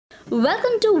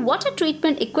Welcome to Water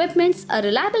Treatment Equipments, a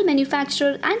reliable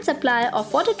manufacturer and supplier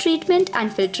of water treatment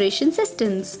and filtration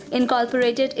systems.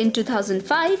 Incorporated in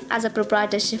 2005 as a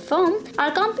proprietorship firm,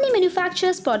 our company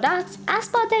manufactures products as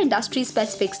per the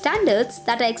industry-specific standards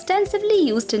that are extensively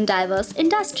used in diverse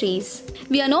industries.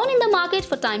 We are known in the market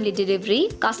for timely delivery,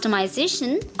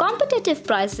 customization, competitive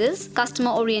prices,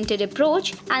 customer-oriented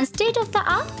approach, and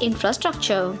state-of-the-art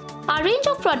infrastructure. Our range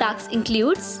of products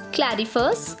includes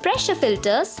Clarifiers, pressure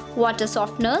filters, water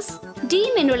softeners,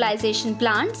 demineralization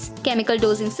plants, chemical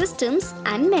dosing systems,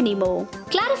 and many more.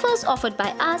 Clarifiers offered by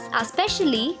us are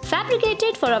specially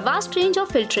fabricated for a vast range of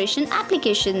filtration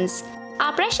applications.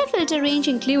 Our pressure filter range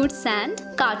includes sand,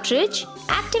 cartridge,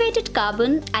 activated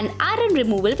carbon, and iron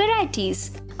removal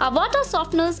varieties. Our water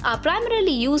softeners are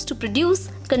primarily used to produce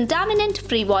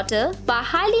contaminant-free water by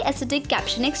highly acidic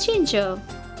caption exchanger.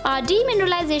 Our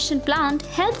demineralization plant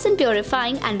helps in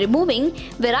purifying and removing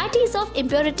varieties of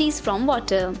impurities from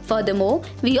water. Furthermore,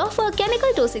 we offer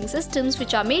chemical dosing systems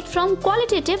which are made from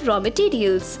qualitative raw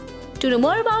materials. To know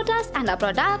more about us and our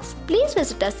products, please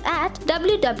visit us at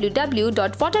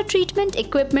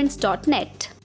www.watertreatmentequipments.net.